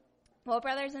Well,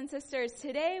 brothers and sisters,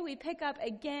 today we pick up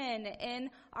again in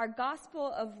our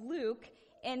Gospel of Luke,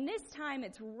 and this time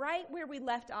it's right where we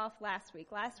left off last week.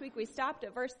 Last week we stopped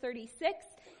at verse 36,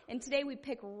 and today we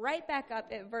pick right back up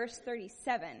at verse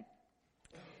 37.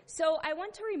 So I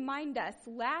want to remind us,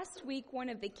 last week one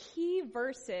of the key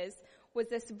verses was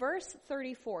this verse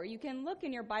 34. You can look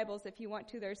in your Bibles if you want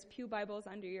to. There's pew Bibles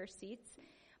under your seats.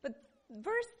 But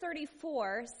verse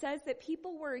 34 says that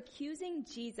people were accusing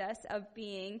Jesus of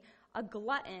being a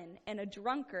glutton and a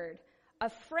drunkard, a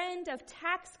friend of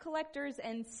tax collectors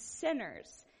and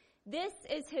sinners. This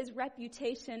is his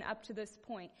reputation up to this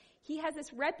point. He has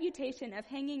this reputation of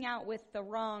hanging out with the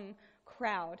wrong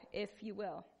crowd, if you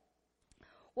will.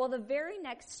 Well, the very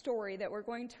next story that we're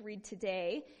going to read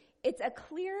today, it's a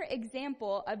clear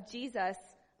example of Jesus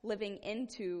living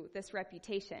into this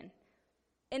reputation.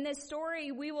 In this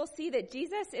story, we will see that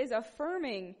Jesus is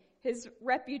affirming his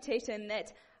reputation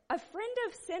that a friend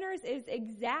of sinners is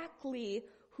exactly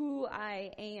who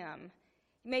I am.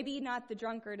 Maybe not the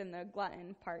drunkard and the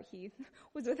glutton part, he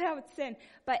was without sin,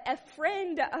 but a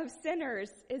friend of sinners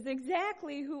is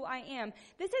exactly who I am.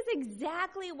 This is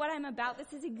exactly what I'm about.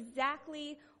 This is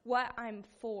exactly what I'm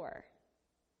for.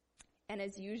 And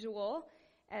as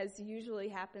usually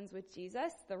happens with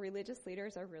Jesus, the religious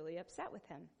leaders are really upset with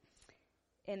him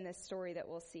in this story that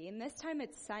we'll see. And this time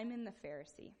it's Simon the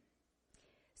Pharisee.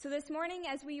 So this morning,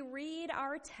 as we read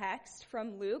our text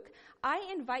from Luke, I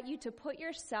invite you to put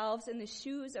yourselves in the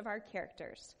shoes of our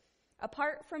characters.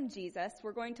 Apart from Jesus,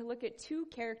 we're going to look at two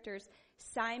characters,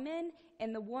 Simon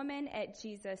and the woman at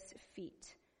Jesus'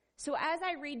 feet. So as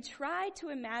I read, try to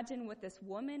imagine what this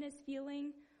woman is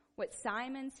feeling, what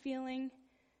Simon's feeling.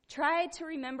 Try to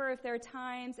remember if there are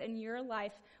times in your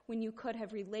life when you could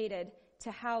have related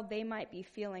to how they might be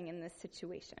feeling in this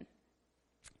situation.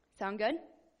 Sound good?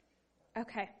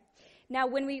 Okay. Now,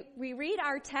 when we read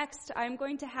our text, I'm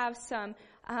going to have some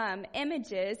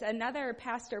images. Another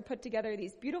pastor put together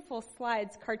these beautiful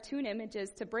slides, cartoon images,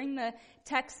 to bring the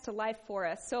text to life for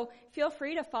us. So feel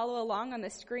free to follow along on the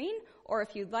screen, or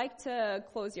if you'd like to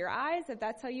close your eyes, if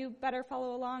that's how you better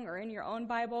follow along, or in your own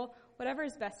Bible, whatever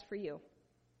is best for you.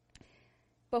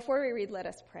 Before we read, let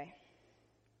us pray.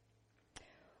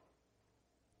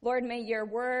 Lord, may your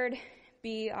word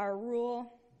be our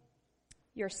rule,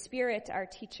 your Spirit, our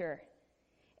teacher,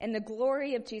 and the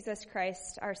glory of Jesus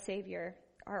Christ, our Savior,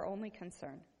 our only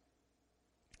concern.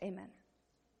 Amen.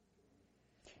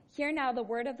 Hear now the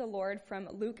word of the Lord from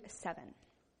Luke 7.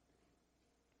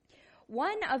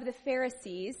 One of the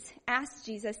Pharisees asked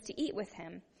Jesus to eat with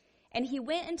him, and he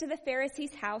went into the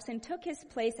Pharisee's house and took his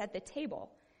place at the table.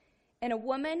 And a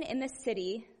woman in the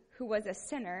city, who was a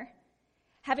sinner,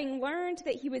 having learned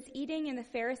that he was eating in the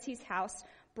Pharisee's house,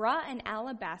 brought an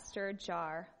alabaster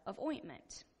jar of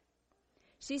ointment.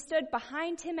 She stood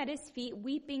behind him at his feet,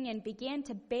 weeping, and began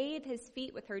to bathe his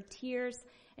feet with her tears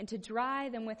and to dry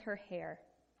them with her hair.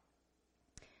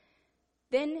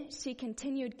 Then she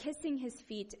continued kissing his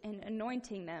feet and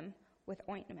anointing them with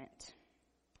ointment.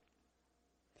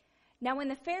 Now when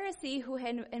the Pharisee who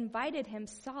had invited him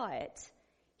saw it,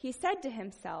 he said to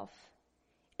himself,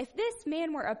 "If this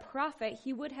man were a prophet,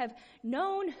 he would have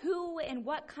known who and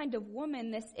what kind of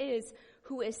woman this is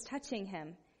who is touching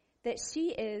him, that she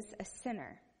is a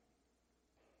sinner."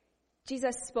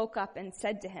 Jesus spoke up and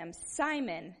said to him,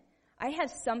 "Simon, I have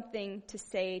something to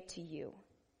say to you."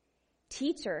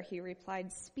 "Teacher," he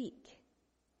replied, "speak."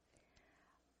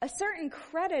 A certain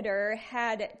creditor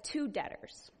had two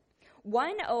debtors.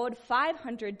 One owed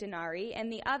 500 denarii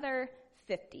and the other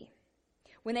 50.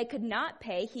 When they could not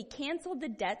pay, he canceled the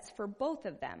debts for both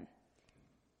of them.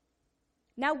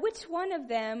 Now, which one of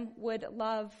them would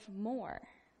love more?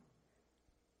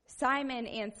 Simon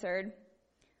answered,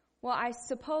 "Well, I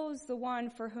suppose the one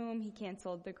for whom he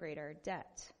canceled the greater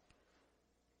debt."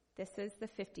 This is the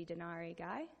 50 denarii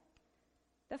guy.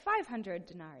 The 500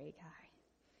 denarii guy.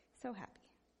 So happy.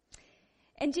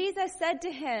 And Jesus said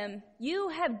to him, "You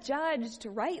have judged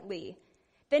rightly."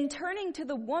 Then turning to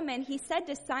the woman, he said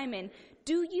to Simon,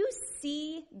 "Do you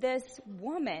see this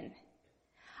woman?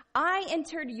 I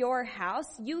entered your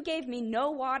house. You gave me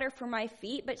no water for my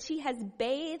feet, but she has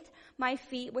bathed my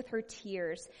feet with her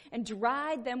tears and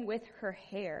dried them with her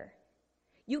hair.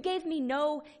 You gave me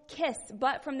no kiss,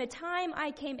 but from the time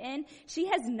I came in, she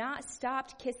has not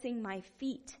stopped kissing my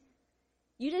feet.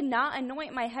 You did not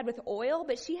anoint my head with oil,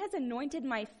 but she has anointed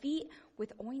my feet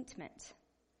with ointment.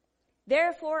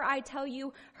 Therefore, I tell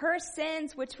you, her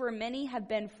sins, which were many, have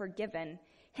been forgiven.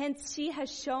 Hence, she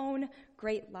has shown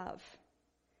great love.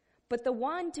 But the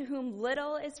one to whom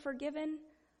little is forgiven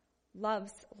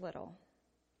loves little."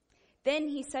 Then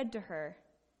he said to her,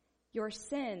 "Your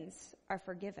sins are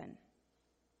forgiven."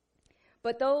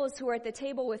 But those who were at the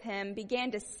table with him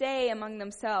began to say among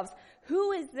themselves,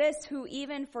 "Who is this who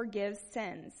even forgives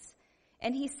sins?"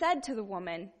 And he said to the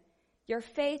woman, "Your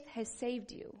faith has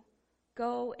saved you.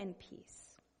 Go in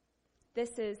peace."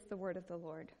 This is the word of the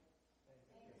Lord.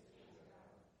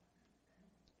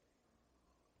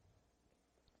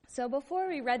 So before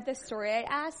we read this story, I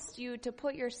asked you to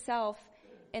put yourself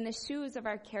in the shoes of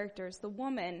our characters, the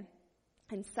woman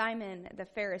and Simon the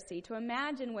Pharisee, to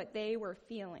imagine what they were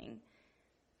feeling.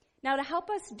 Now, to help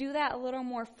us do that a little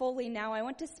more fully now, I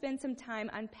want to spend some time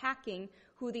unpacking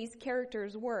who these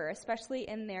characters were, especially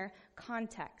in their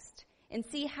context, and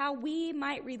see how we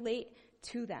might relate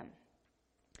to them.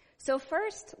 So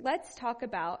first, let's talk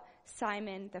about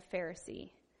Simon the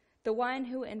Pharisee, the one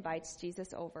who invites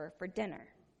Jesus over for dinner.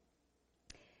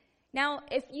 Now,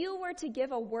 if you were to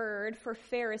give a word for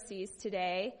Pharisees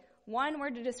today, one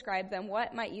word to describe them,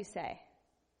 what might you say?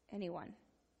 Anyone?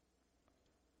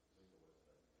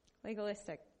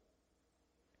 Legalistic.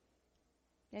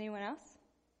 Anyone else?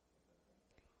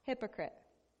 Hypocrite.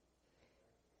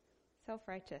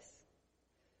 Self-righteous.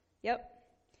 Yep.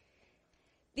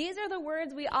 These are the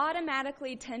words we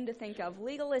automatically tend to think of: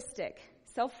 legalistic,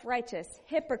 self-righteous,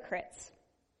 hypocrites.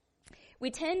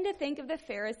 We tend to think of the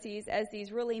Pharisees as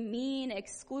these really mean,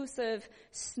 exclusive,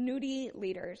 snooty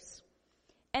leaders.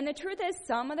 And the truth is,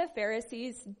 some of the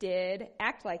Pharisees did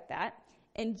act like that,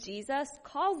 and Jesus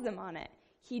calls them on it.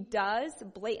 He does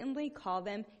blatantly call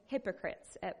them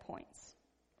hypocrites at points.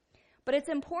 But it's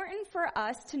important for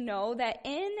us to know that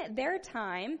in their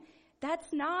time,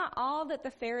 that's not all that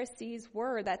the Pharisees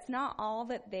were. That's not all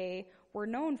that they were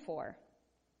known for.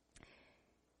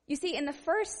 You see, in the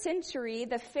first century,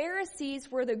 the Pharisees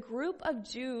were the group of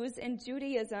Jews in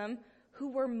Judaism who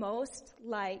were most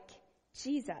like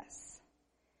Jesus.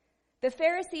 The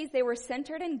Pharisees, they were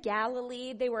centered in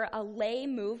Galilee. They were a lay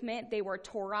movement. They were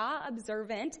Torah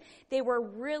observant. They were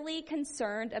really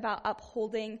concerned about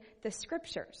upholding the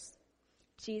scriptures.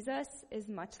 Jesus is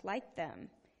much like them.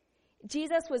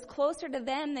 Jesus was closer to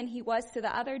them than he was to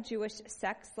the other Jewish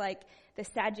sects like the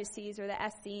Sadducees or the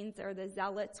Essenes or the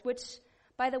Zealots, which,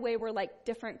 by the way, were like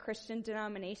different Christian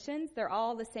denominations. They're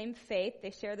all the same faith.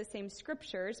 They share the same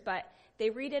scriptures, but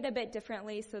they read it a bit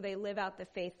differently, so they live out the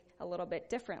faith a little bit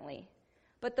differently.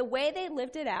 But the way they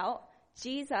lived it out,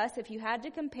 Jesus, if you had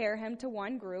to compare him to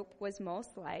one group, was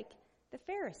most like the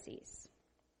Pharisees.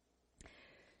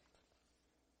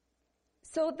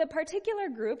 So the particular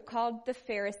group called the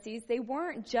Pharisees, they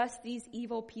weren't just these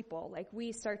evil people like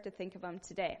we start to think of them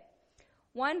today.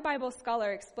 One Bible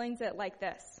scholar explains it like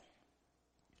this: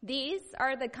 these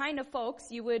are the kind of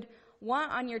folks you would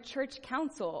want on your church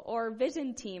council or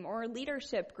vision team or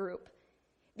leadership group.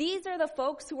 These are the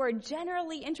folks who are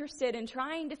generally interested in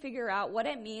trying to figure out what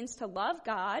it means to love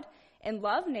God and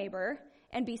love neighbor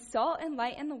and be salt and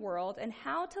light in the world and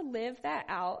how to live that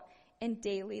out in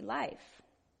daily life.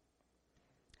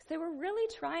 So they were really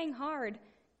trying hard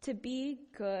to be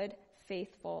good,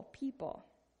 faithful people.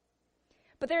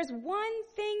 But there's one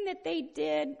thing that they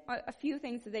did, a few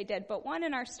things that they did, but one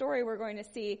in our story we're going to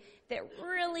see that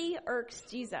really irks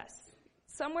Jesus,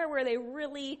 somewhere where they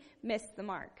really missed the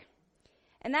mark.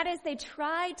 And that is, they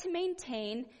tried to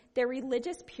maintain their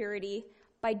religious purity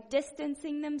by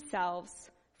distancing themselves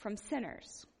from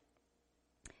sinners.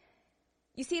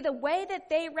 You see, the way that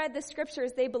they read the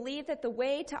scriptures, they believed that the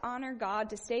way to honor God,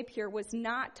 to stay pure, was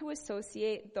not to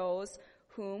associate those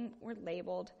whom were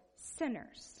labeled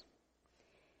sinners.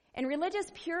 And religious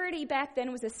purity back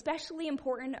then was especially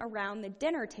important around the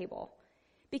dinner table,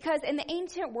 because in the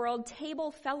ancient world,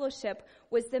 table fellowship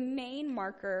was the main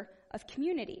marker of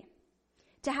community.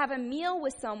 To have a meal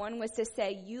with someone was to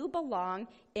say, you belong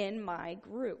in my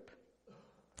group.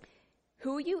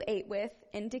 Who you ate with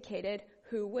indicated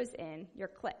who was in your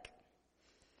clique.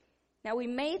 Now, we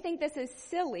may think this is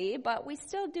silly, but we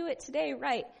still do it today,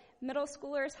 right? Middle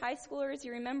schoolers, high schoolers,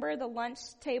 you remember the lunch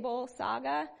table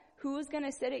saga? Who's going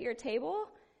to sit at your table?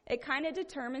 It kind of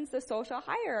determines the social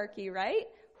hierarchy, right?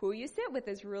 Who you sit with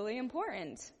is really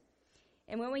important.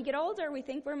 And when we get older, we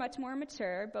think we're much more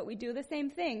mature, but we do the same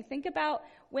thing. Think about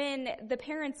when the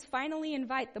parents finally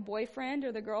invite the boyfriend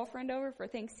or the girlfriend over for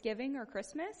Thanksgiving or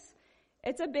Christmas.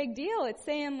 It's a big deal. It's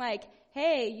saying like,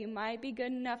 hey, you might be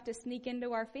good enough to sneak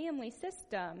into our family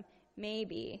system.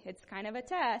 Maybe. It's kind of a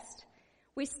test.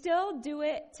 We still do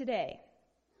it today.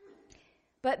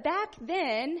 But back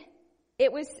then,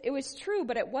 it was true,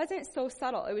 but it wasn't so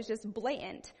subtle. It was just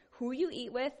blatant. Who you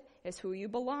eat with is who you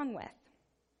belong with.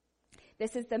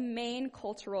 This is the main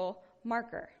cultural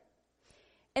marker.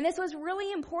 And this was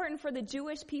really important for the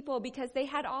Jewish people because they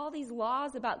had all these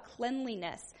laws about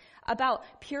cleanliness, about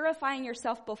purifying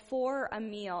yourself before a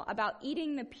meal, about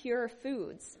eating the pure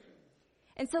foods.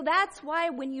 And so that's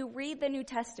why when you read the New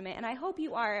Testament, and I hope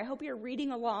you're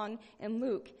reading along in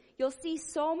Luke, you'll see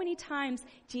so many times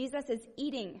Jesus is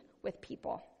eating with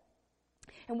people.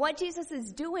 And what Jesus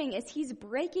is doing is he's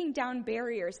breaking down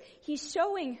barriers. He's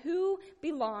showing who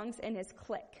belongs in his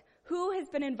clique, who has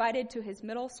been invited to his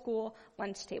middle school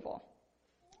lunch table.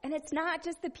 And it's not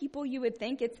just the people you would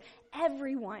think, it's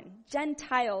everyone,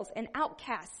 Gentiles and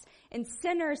outcasts and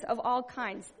sinners of all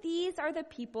kinds. These are the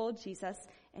people Jesus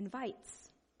invites.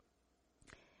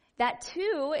 That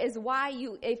too is why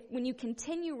when you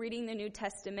continue reading the New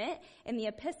Testament and the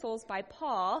epistles by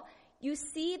Paul, you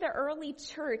see the early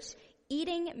church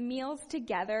eating meals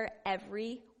together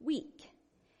every week.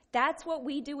 That's what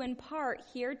we do in part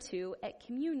here too at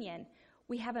communion.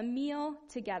 We have a meal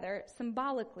together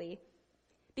symbolically.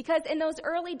 Because in those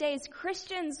early days,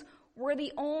 Christians were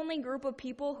the only group of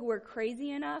people who were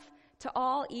crazy enough to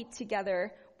all eat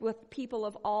together with people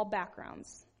of all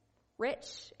backgrounds.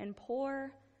 Rich and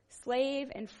poor, slave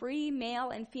and free, male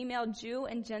and female, Jew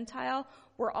and Gentile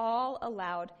were all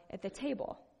allowed at the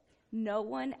table. No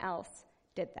one else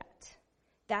did that.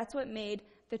 That's what made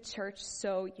the church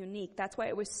so unique. That's why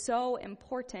it was so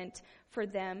important for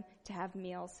them to have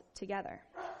meals together.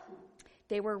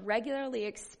 They were regularly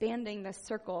expanding the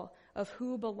circle of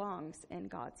who belongs in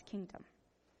God's kingdom.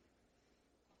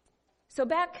 So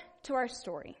back to our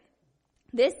story.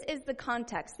 This is the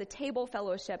context, the table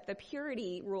fellowship, the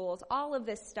purity rules, all of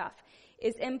this stuff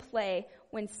is in play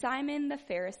when Simon the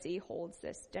Pharisee holds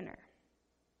this dinner.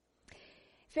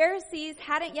 Pharisees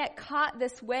hadn't yet caught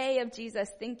this way of Jesus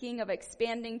thinking of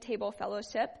expanding table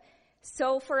fellowship.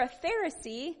 So for a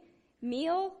Pharisee,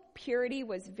 meal purity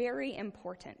was very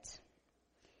important.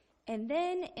 And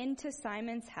then into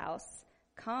Simon's house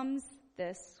comes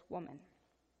this woman.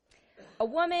 A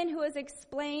woman who is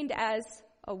explained as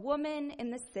a woman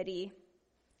in the city,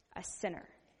 a sinner.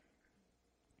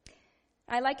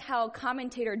 I like how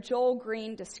commentator Joel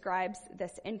Green describes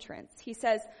this entrance. He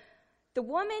says, the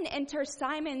woman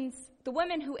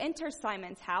who enters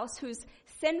Simon's house, whose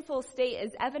sinful state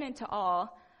is evident to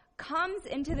all, comes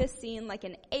into the scene like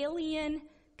an alien,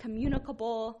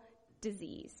 communicable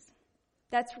disease.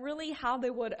 That's really how they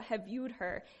would have viewed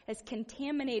her, as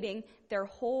contaminating their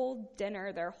whole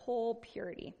dinner, their whole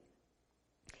purity.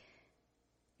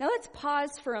 Now let's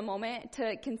pause for a moment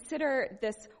to consider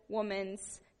this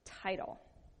woman's title.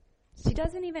 She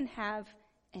doesn't even have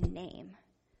a name.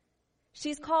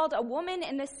 She's called a woman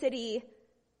in the city,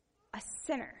 a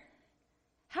sinner.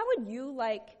 How would you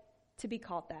like to be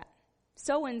called that?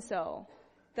 So-and-so,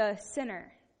 the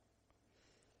sinner.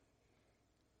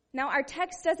 Now, our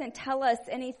text doesn't tell us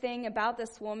anything about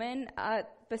this woman.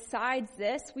 Besides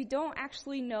this, we don't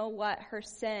actually know what her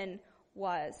sin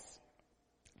was.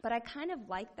 But I kind of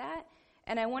like that,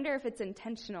 and I wonder if it's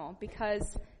intentional,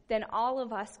 because then all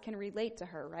of us can relate to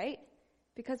her, right?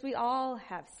 Because we all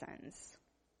have sins.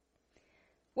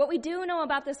 What we do know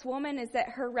about this woman is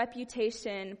that her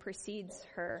reputation precedes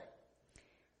her.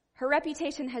 Her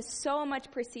reputation has so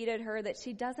much preceded her that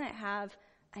she doesn't have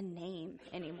a name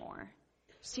anymore.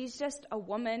 She's just a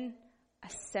woman,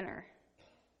 a sinner.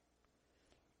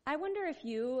 I wonder if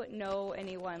you know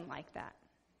anyone like that.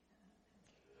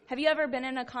 Have you ever been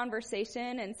in a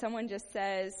conversation and someone just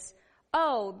says,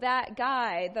 oh, that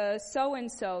guy, the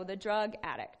so-and-so, the drug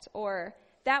addict, or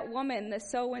that woman, the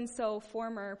so-and-so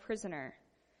former prisoner.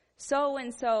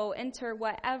 So-and-so enter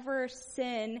whatever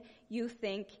sin you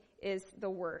think is the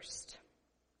worst.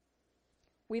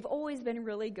 We've always been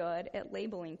really good at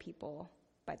labeling people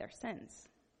by their sins.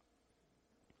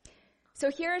 So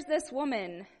here's this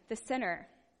woman, the sinner.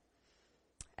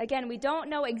 Again, we don't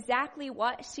know exactly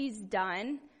what she's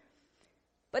done,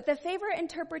 but the favorite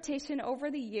interpretation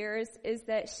over the years is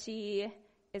that she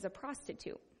is a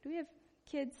prostitute. Do we have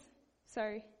kids?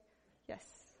 Sorry. Yes.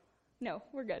 No,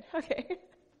 we're good. Okay.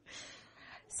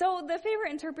 So the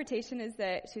favorite interpretation is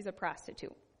that she's a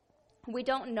prostitute. We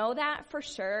don't know that for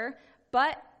sure,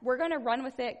 but we're going to run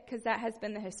with it because that has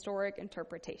been the historic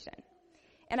interpretation.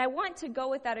 And I want to go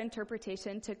with that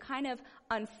interpretation to kind of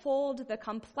unfold the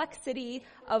complexity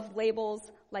of labels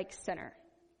like sinner.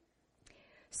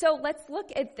 So let's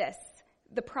look at this,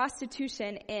 the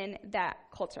prostitution in that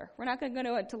culture. We're not going to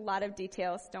go into a lot of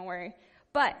details, don't worry.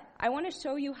 But I want to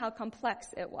show you how complex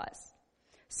it was.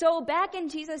 So back in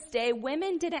Jesus' day,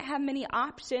 women didn't have many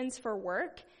options for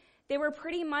work. They were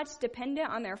pretty much dependent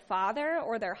on their father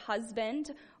or their husband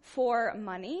for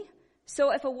money.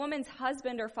 So if a woman's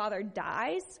husband or father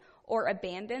dies or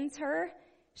abandons her,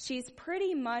 she's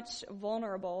pretty much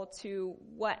vulnerable to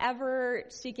whatever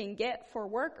she can get for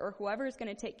work or whoever's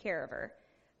going to take care of her.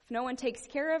 If no one takes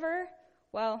care of her,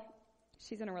 well,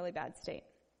 she's in a really bad state.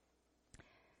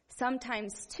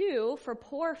 Sometimes, too, for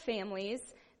poor families,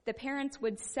 the parents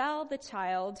would sell the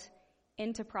child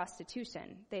into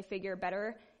prostitution. They figure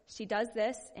better she does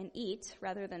this and eat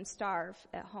rather than starve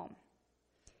at home.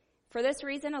 For this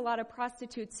reason, a lot of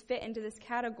prostitutes fit into this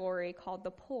category called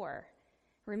the poor.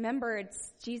 Remember,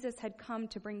 Jesus had come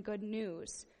to bring good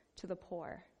news to the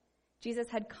poor. Jesus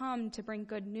had come to bring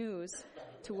good news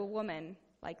to a woman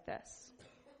like this.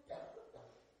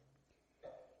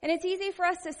 And it's easy for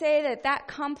us to say that that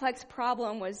complex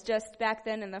problem was just back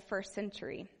then in the first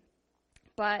century.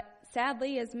 But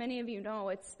sadly, as many of you know,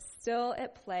 it's still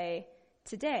at play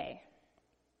today.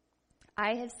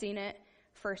 I have seen it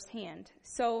firsthand.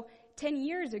 So 10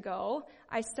 years ago,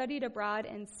 I studied abroad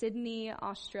in Sydney,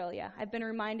 Australia. I've been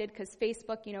reminded because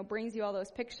Facebook, brings you all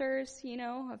those pictures,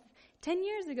 of 10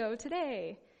 years ago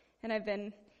today. And I've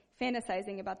been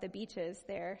fantasizing about the beaches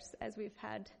there as we've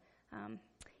had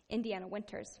Indiana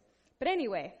winters. But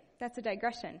anyway, that's a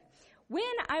digression. When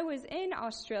I was in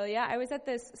Australia, I was at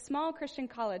this small Christian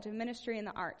college of ministry and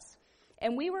the arts,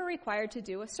 and we were required to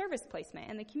do a service placement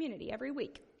in the community every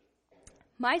week.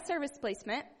 My service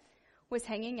placement was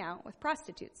hanging out with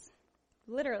prostitutes.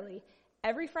 Literally,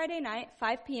 every Friday night,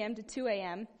 5 p.m. to 2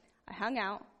 a.m., I hung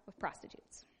out with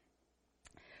prostitutes.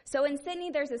 So in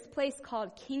Sydney, there's this place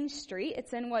called King Street.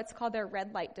 It's in what's called their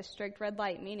red light district. Red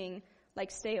light meaning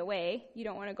like stay away. You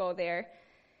don't want to go there.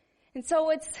 And so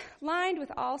it's lined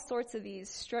with all sorts of these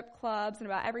strip clubs, and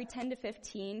about every 10 to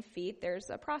 15 feet, there's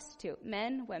a prostitute.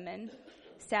 Men, women,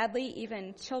 sadly,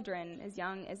 even children as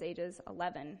young as ages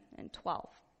 11 and 12.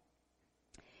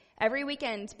 Every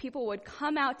weekend, people would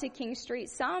come out to King Street,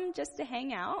 some just to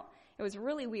hang out. It was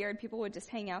really weird. People would just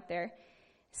hang out there.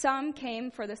 Some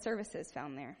came for the services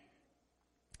found there.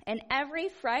 And every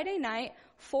Friday night,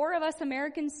 4 of us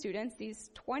American students, these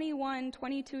 21,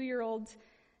 22-year-old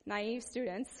naive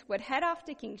students, would head off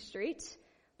to King Street,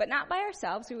 but not by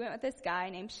ourselves. We went with this guy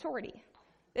named Shorty.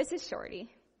 This is Shorty.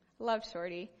 Love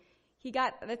Shorty.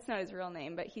 That's not his real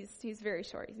name, but he's very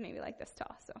short. He's maybe like this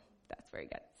tall, so that's very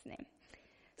good, his name.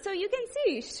 So you can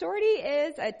see, Shorty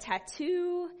is a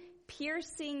tattoo,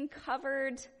 piercing,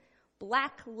 covered,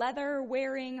 black leather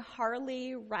wearing,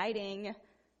 Harley riding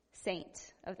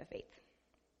saint of the faith.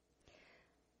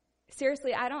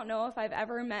 Seriously, I don't know if I've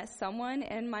ever met someone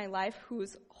in my life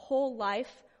whose whole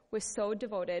life was so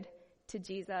devoted to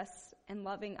Jesus and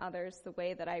loving others the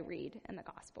way that I read in the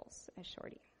Gospels as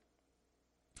Shorty.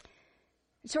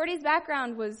 Shorty's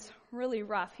background was really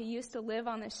rough. He used to live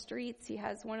on the streets. He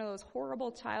has one of those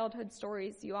horrible childhood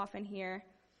stories you often hear.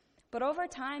 But over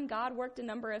time, God worked a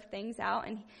number of things out,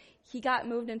 and he got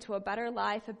moved into a better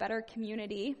life, a better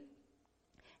community.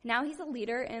 Now he's a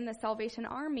leader in the Salvation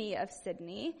Army of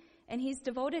Sydney, and he's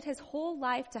devoted his whole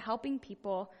life to helping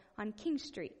people on King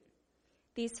Street.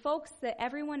 These folks that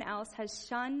everyone else has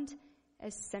shunned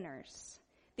as sinners.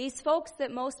 These folks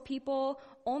that most people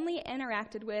only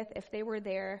interacted with if they were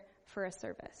there for a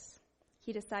service.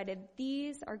 He decided,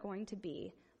 these are going to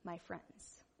be my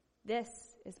friends. This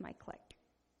is my clique.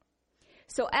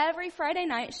 So every Friday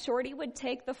night, Shorty would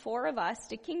take the 4 of us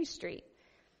to King Street,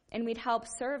 and we'd help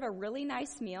serve a really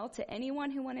nice meal to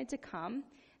anyone who wanted to come.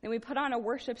 Then we put on a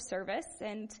worship service,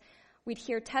 and we'd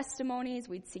hear testimonies,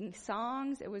 we'd sing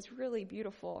songs. It was really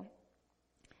beautiful.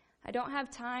 I don't have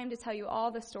time to tell you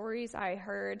all the stories I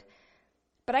heard,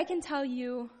 but I can tell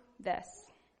you this.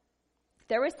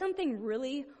 There was something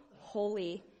really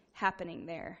holy happening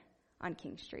there on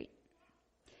King Street.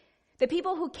 The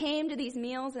people who came to these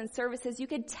meals and services, you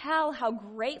could tell how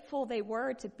grateful they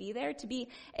were to be there, to be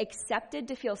accepted,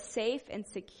 to feel safe and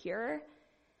secure.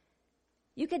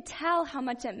 You could tell how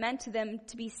much it meant to them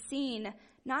to be seen,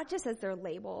 not just as their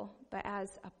label, but as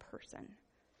a person.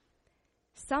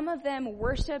 Some of them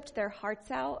worshiped their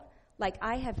hearts out like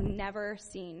I have never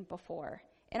seen before.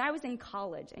 And I was in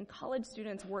college, and college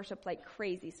students worship like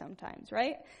crazy sometimes,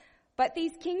 right? But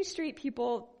these King Street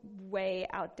people way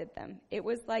outdid them. It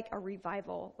was like a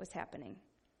revival was happening.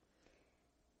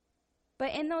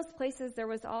 But in those places, there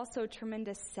was also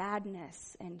tremendous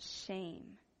sadness and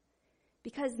shame,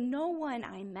 because no one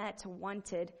I met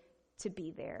wanted to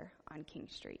be there on King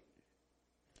Street.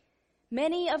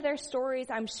 Many of their stories,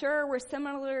 I'm sure, were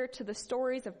similar to the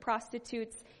stories of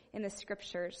prostitutes in the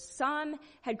scriptures. Some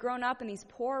had grown up in these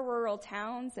poor rural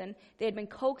towns, and they had been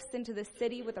coaxed into the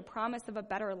city with the promise of a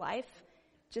better life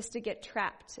just to get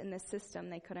trapped in the system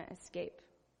they couldn't escape.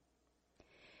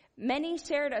 Many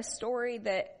shared a story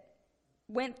that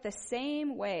went the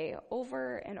same way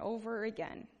over and over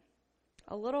again.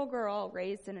 A little girl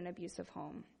raised in an abusive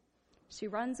home. She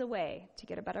runs away to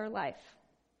get a better life.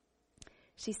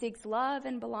 She seeks love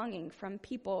and belonging from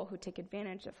people who take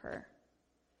advantage of her.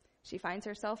 She finds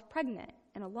herself pregnant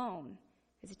and alone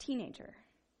as a teenager.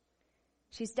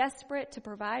 She's desperate to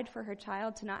provide for her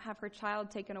child, to not have her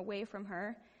child taken away from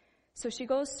her. So she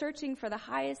goes searching for the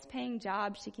highest paying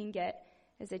job she can get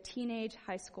as a teenage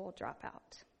high school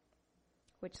dropout,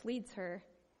 which leads her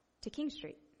to King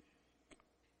Street.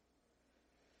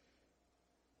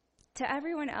 To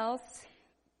everyone else,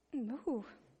 ooh,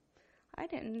 I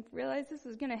didn't realize this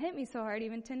was going to hit me so hard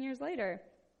even 10 years later.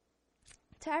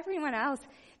 To everyone else,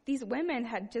 these women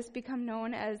had just become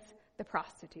known as the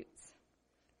prostitutes,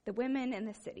 the women in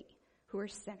the city who were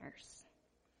sinners.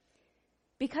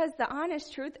 Because the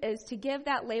honest truth is, to give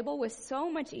that label was so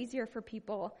much easier for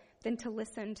people than to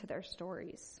listen to their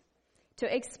stories,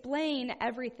 to explain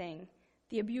everything: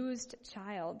 the abused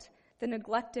child, the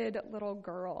neglected little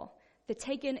girl, the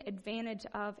taken advantage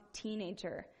of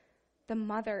teenager, the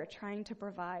mother trying to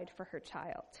provide for her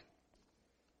child.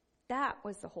 That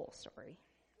was the whole story.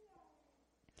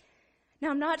 Now,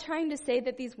 I'm not trying to say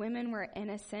that these women were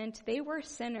innocent. They were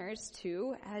sinners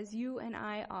too, as you and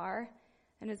I are.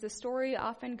 And as the story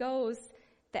often goes,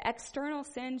 the external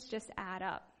sins just add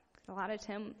up. A lot of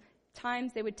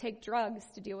times they would take drugs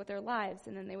to deal with their lives,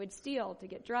 and then they would steal to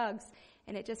get drugs,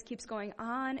 and it just keeps going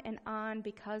on and on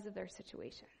because of their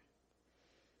situation.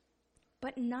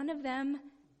 But none of them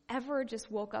ever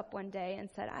just woke up one day and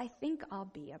said, I think I'll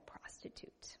be a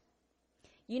prostitute.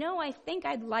 You know, I think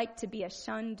I'd like to be a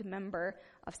shunned member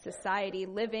of society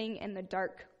living in the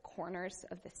dark corners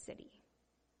of the city.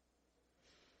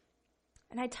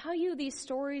 And I tell you these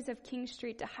stories of King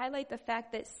Street to highlight the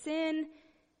fact that sin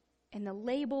and the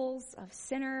labels of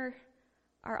sinner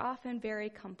are often very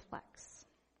complex.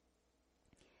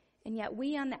 And yet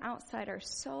we on the outside are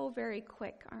so very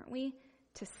quick, aren't we,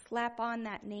 to slap on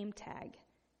that name tag,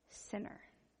 sinner.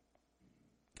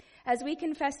 As we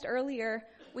confessed earlier,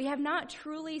 we have not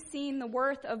truly seen the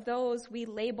worth of those we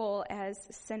label as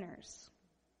sinners.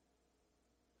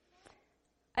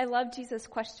 I love Jesus'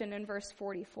 question in verse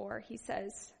 44. He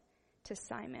says to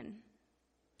Simon,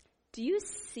 do you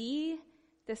see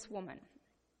this woman?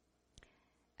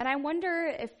 And I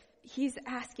wonder if he's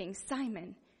asking,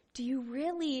 Simon, do you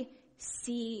really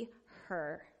see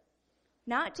her?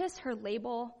 Not just her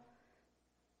label,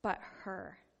 but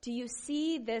her. Do you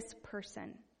see this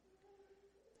person?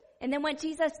 And then what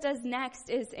Jesus does next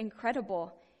is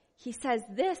incredible. He says,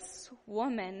 this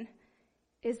woman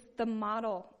is the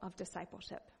model of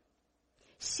discipleship.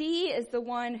 She is the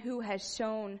one who has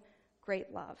shown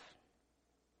great love.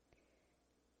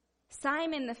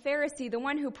 Simon the Pharisee, the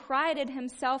one who prided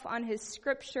himself on his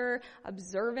scripture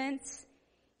observance,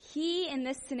 he in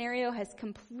this scenario has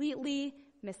completely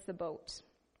missed the boat.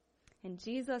 And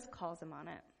Jesus calls him on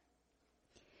it.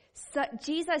 So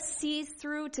Jesus sees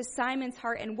through to Simon's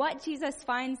heart, and what Jesus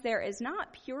finds there is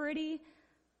not purity,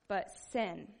 but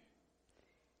sin.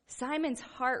 Simon's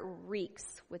heart reeks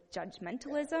with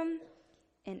judgmentalism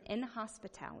and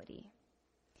inhospitality.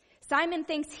 Simon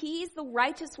thinks he's the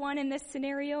righteous one in this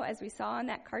scenario, as we saw in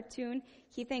that cartoon.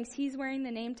 He thinks he's wearing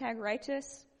the name tag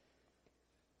righteous.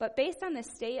 But based on the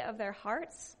state of their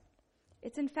hearts,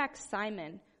 it's in fact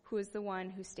Simon who is the one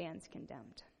who stands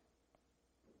condemned.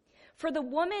 For the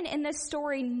woman in this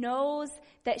story knows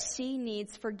that she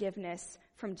needs forgiveness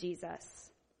from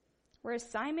Jesus, whereas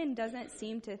Simon doesn't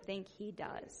seem to think he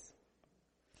does.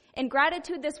 In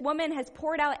gratitude, this woman has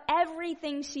poured out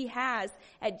everything she has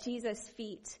at Jesus'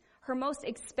 feet, her most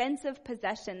expensive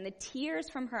possession, the tears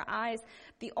from her eyes,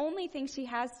 the only thing she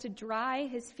has to dry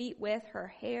his feet with, her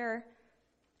hair.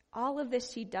 All of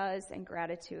this she does in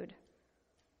gratitude.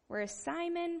 Whereas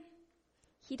Simon,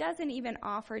 he doesn't even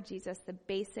offer Jesus the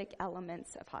basic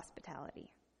elements of hospitality.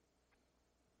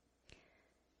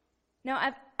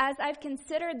 Now, as I've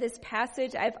considered this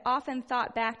passage, I've often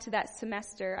thought back to that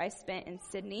semester I spent in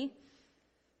Sydney.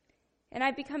 And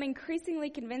I've become increasingly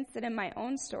convinced that in my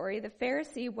own story, the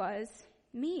Pharisee was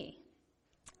me.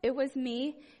 It was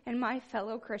me and my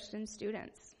fellow Christian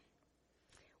students.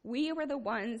 We were the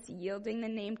ones yielding the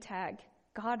name tag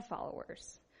God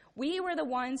followers. We were the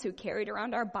ones who carried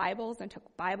around our Bibles and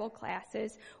took Bible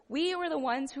classes. We were the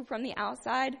ones who, from the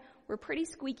outside, were pretty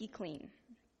squeaky clean.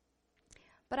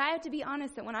 But I have to be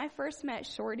honest that when I first met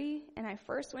Shorty and I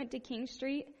first went to King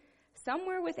Street,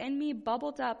 somewhere within me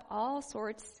bubbled up all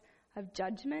sorts of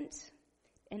judgment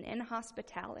and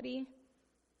inhospitality.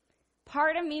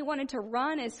 Part of me wanted to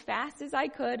run as fast as I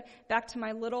could back to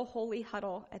my little holy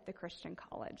huddle at the Christian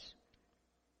college.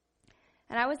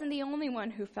 And I wasn't the only one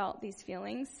who felt these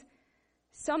feelings.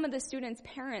 Some of the students'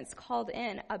 parents called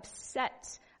in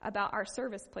upset about our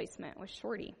service placement with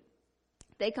Shorty.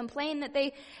 They complained that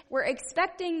they were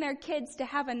expecting their kids to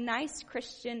have a nice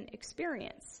Christian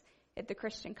experience at the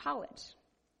Christian college.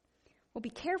 Well, be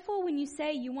careful when you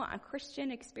say you want a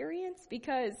Christian experience,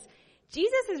 because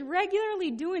Jesus is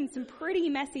regularly doing some pretty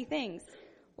messy things,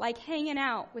 like hanging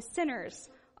out with sinners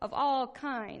of all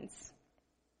kinds.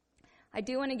 I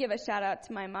do want to give a shout out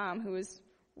to my mom, who was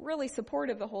really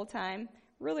supportive the whole time,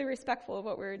 really respectful of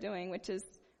what we were doing, which is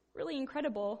really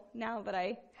incredible now that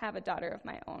I have a daughter of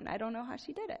my own. I don't know how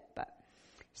she did it, but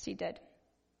she did.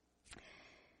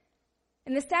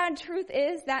 And the sad truth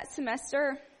is that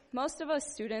semester, most of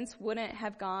us students wouldn't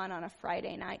have gone on a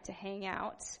Friday night to hang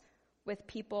out with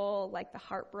people like the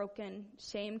heartbroken,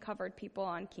 shame-covered people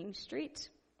on King Street.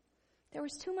 There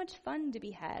was too much fun to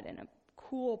be had in a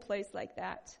cool place like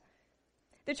that.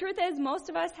 The truth is, most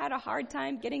of us had a hard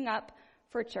time getting up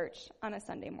for church on a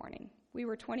Sunday morning. We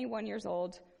were 21 years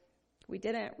old. We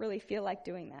didn't really feel like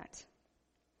doing that.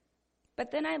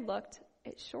 But then I looked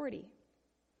at Shorty,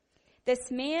 this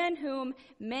man whom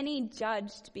many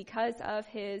judged because of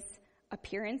his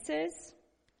appearances.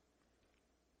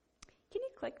 Can you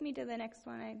click me to the next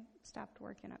one? I stopped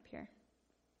working up here.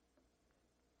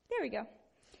 There we go.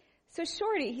 So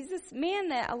Shorty, he's this man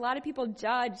that a lot of people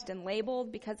judged and labeled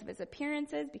because of his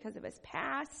appearances, because of his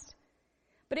past.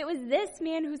 But it was this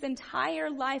man whose entire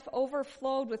life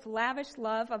overflowed with lavish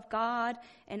love of God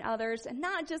and others, and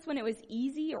not just when it was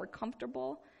easy or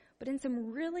comfortable, but in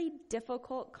some really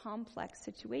difficult, complex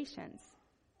situations.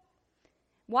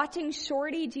 Watching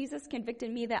Shorty, Jesus convicted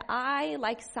me that I,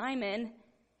 like Simon,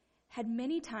 had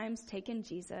many times taken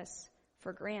Jesus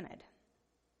for granted.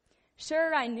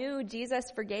 Sure, I knew Jesus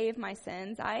forgave my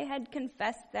sins. I had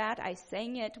confessed that. I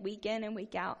sang it week in and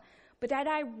week out. But did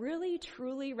I really,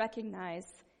 truly recognize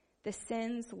the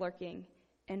sins lurking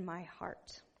in my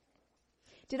heart?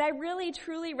 Did I really,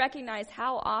 truly recognize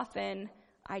how often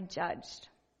I judged?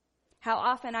 How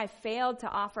often I failed to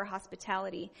offer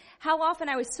hospitality? How often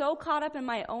I was so caught up in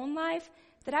my own life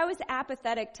that I was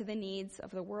apathetic to the needs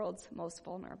of the world's most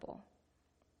vulnerable?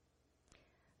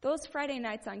 Those Friday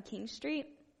nights on King Street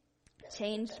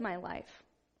changed my life.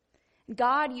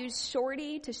 God used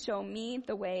Shorty to show me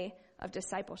the way of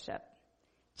discipleship,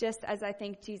 just as I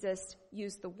think Jesus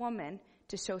used the woman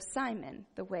to show Simon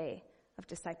the way of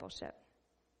discipleship.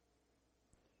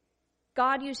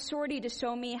 God used Shorty to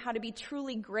show me how to be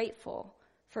truly grateful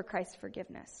for Christ's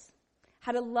forgiveness,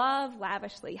 how to love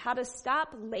lavishly, how to stop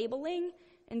labeling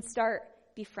and start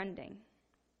befriending.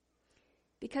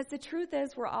 Because the truth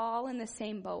is, we're all in the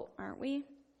same boat, aren't we?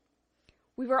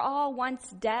 We were all once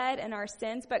dead in our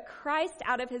sins, but Christ,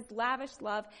 out of his lavish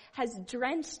love, has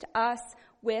drenched us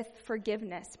with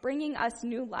forgiveness, bringing us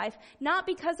new life, not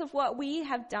because of what we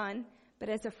have done, but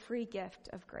as a free gift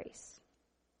of grace.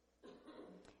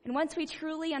 And once we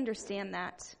truly understand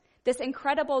that, this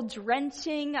incredible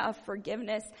drenching of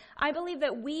forgiveness, I believe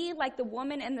that we, like the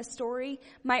woman in the story,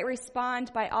 might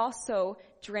respond by also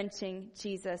drenching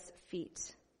Jesus'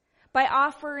 feet, by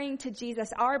offering to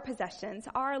Jesus our possessions,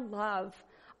 our love,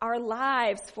 our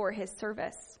lives for his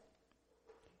service.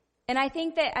 And I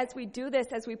think that as we do this,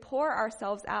 as we pour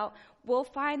ourselves out, we'll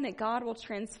find that God will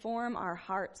transform our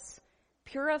hearts,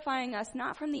 purifying us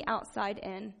not from the outside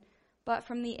in, but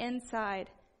from the inside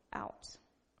out.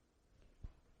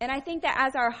 And I think that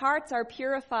as our hearts are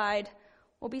purified,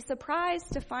 we'll be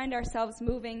surprised to find ourselves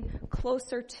moving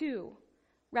closer to,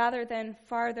 rather than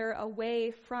farther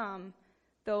away from,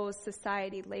 those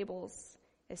society labels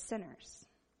as sinners.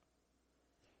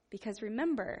 Because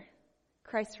remember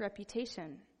Christ's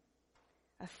reputation,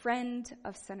 a friend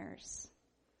of sinners.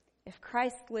 If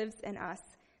Christ lives in us,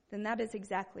 then that is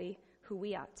exactly who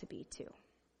we ought to be too.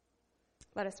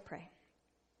 Let us pray.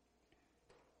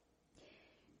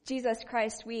 Jesus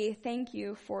Christ, we thank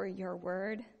you for your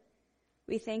word.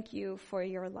 We thank you for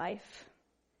your life.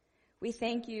 We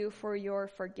thank you for your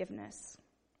forgiveness.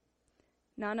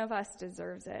 None of us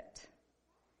deserves it.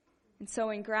 And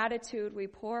so in gratitude, we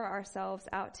pour ourselves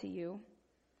out to you.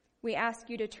 We ask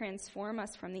you to transform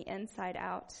us from the inside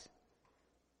out.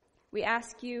 We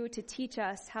ask you to teach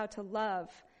us how to love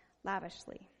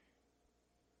lavishly.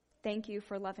 Thank you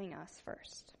for loving us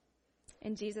first.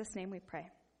 In Jesus' name we pray.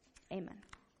 Amen.